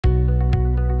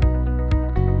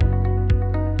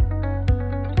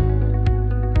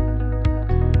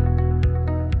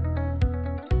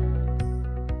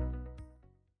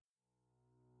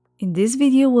In this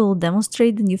video, we will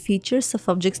demonstrate the new features of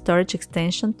Object Storage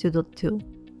Extension 2.2.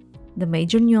 The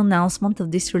major new announcement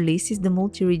of this release is the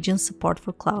multi-region support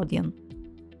for Cloudian.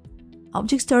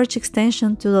 Object Storage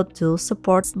Extension 2.2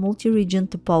 supports multi-region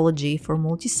topology for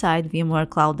multi-site VMware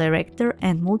Cloud Director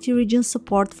and multi-region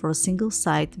support for a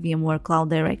single-site VMware Cloud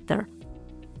Director.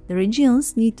 The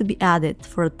regions need to be added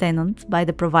for a tenant by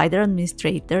the provider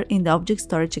administrator in the Object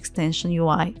Storage Extension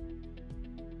UI.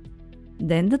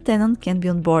 Then the tenant can be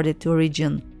onboarded to a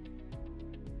region.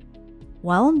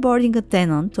 While onboarding a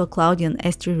tenant to a Cloudian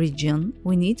S3 region,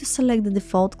 we need to select the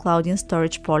default Cloudian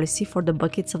storage policy for the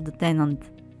buckets of the tenant.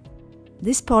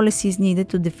 This policy is needed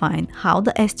to define how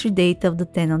the S3 data of the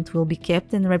tenant will be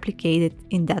kept and replicated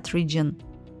in that region.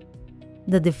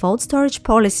 The default storage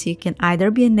policy can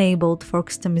either be enabled for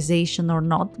customization or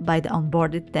not by the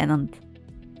onboarded tenant.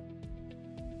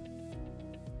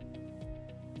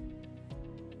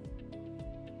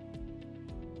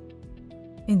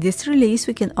 In this release,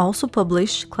 we can also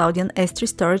publish Cloudian S3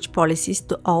 storage policies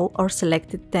to all our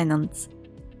selected tenants.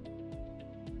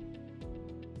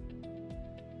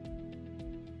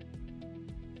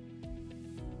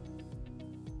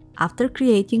 After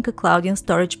creating a Cloudian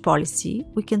storage policy,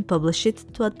 we can publish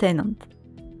it to a tenant.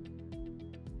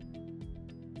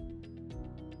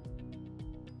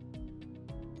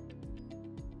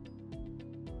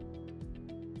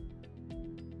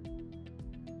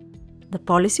 The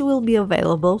policy will be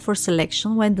available for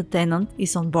selection when the tenant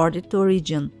is onboarded to a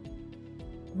region.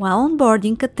 While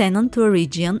onboarding a tenant to a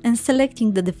region and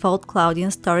selecting the default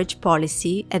Cloudian storage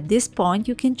policy, at this point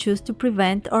you can choose to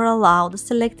prevent or allow the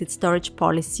selected storage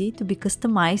policy to be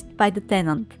customized by the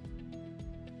tenant.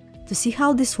 To see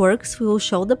how this works, we will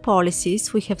show the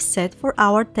policies we have set for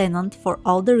our tenant for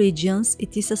all the regions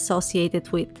it is associated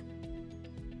with.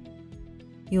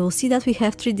 You will see that we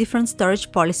have 3 different storage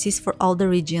policies for all the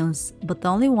regions, but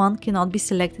only one cannot be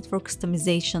selected for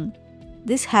customization.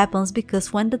 This happens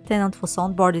because when the tenant was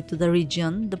onboarded to the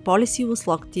region, the policy was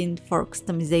locked in for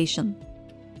customization.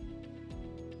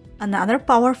 Another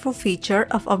powerful feature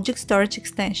of Object Storage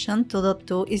Extension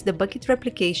 2.2 is the bucket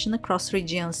replication across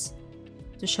regions.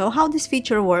 To show how this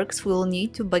feature works, we will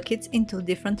need 2 buckets in 2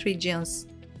 different regions.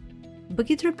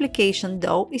 Bucket replication,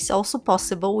 though, is also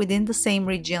possible within the same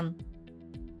region.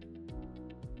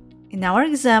 In our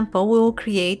example, we will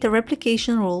create a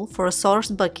replication rule for a source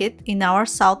bucket in our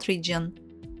South region.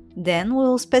 Then we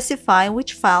will specify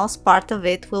which files part of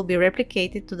it will be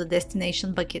replicated to the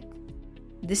destination bucket.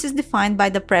 This is defined by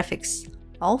the prefix.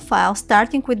 All files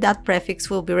starting with that prefix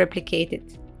will be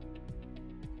replicated.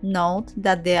 Note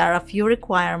that there are a few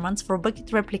requirements for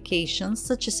bucket replication,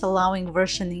 such as allowing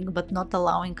versioning but not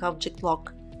allowing object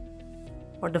lock.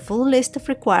 For the full list of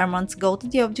requirements, go to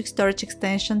the Object Storage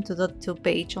Extension 2.2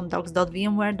 page on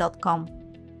docs.vmware.com.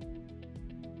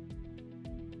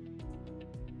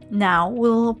 Now we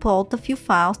will upload a few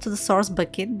files to the source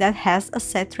bucket that has a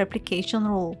set replication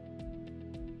rule.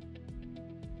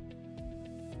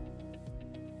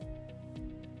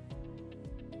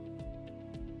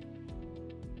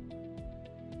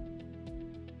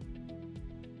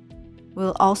 We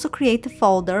will also create a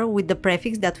folder with the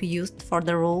prefix that we used for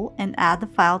the rule and add a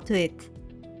file to it.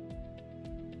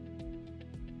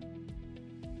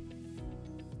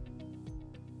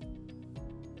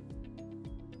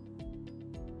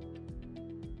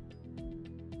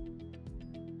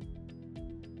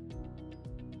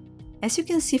 As you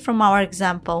can see from our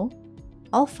example,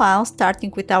 all files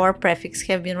starting with our prefix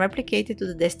have been replicated to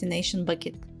the destination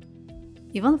bucket.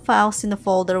 Even files in the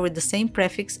folder with the same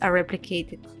prefix are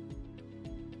replicated.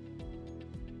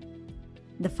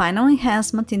 The final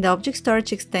enhancement in the Object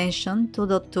Storage Extension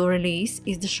 2.2 release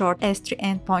is the short S3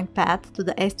 endpoint path to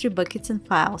the S3 buckets and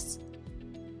files.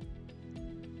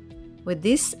 With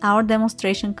this, our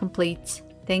demonstration completes.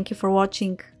 Thank you for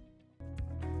watching.